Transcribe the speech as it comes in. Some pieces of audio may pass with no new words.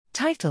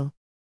Title: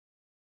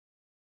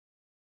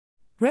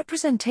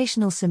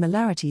 Representational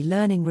similarity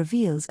learning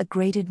reveals a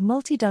graded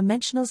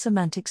multidimensional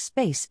semantic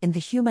space in the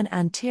human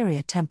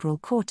anterior temporal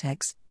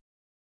cortex.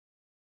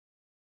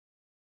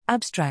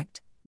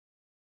 Abstract: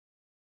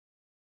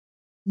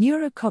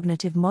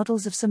 Neurocognitive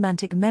models of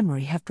semantic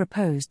memory have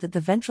proposed that the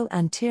ventral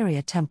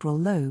anterior temporal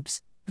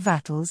lobes,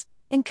 VATLs,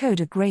 encode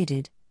a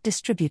graded,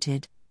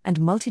 distributed, and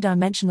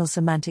multidimensional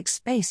semantic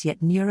space, yet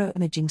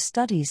neuroimaging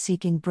studies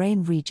seeking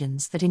brain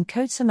regions that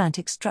encode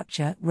semantic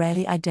structure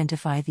rarely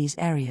identify these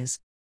areas.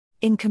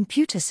 In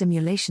computer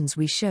simulations,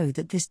 we show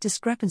that this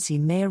discrepancy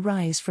may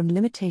arise from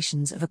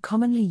limitations of a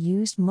commonly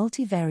used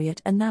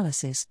multivariate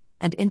analysis,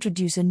 and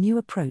introduce a new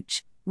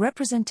approach,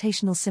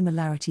 representational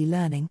similarity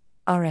learning,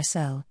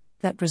 RSL,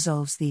 that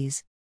resolves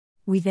these.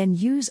 We then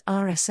use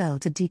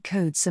RSL to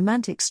decode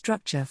semantic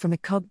structure from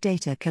ECOG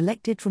data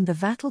collected from the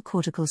vatal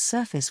cortical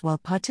surface while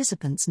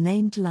participants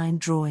named line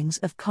drawings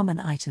of common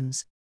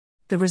items.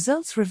 The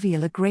results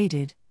reveal a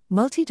graded,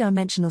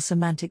 multidimensional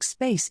semantic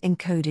space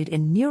encoded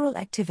in neural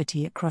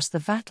activity across the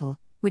vatal,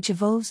 which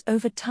evolves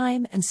over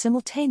time and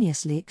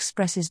simultaneously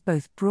expresses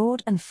both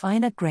broad and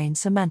finer-grained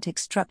semantic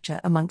structure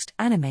amongst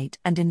animate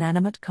and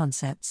inanimate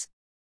concepts.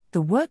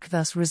 The work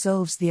thus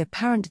resolves the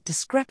apparent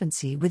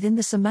discrepancy within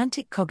the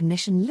semantic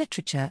cognition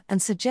literature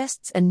and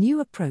suggests a new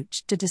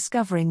approach to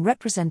discovering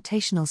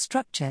representational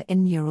structure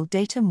in neural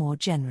data more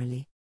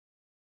generally.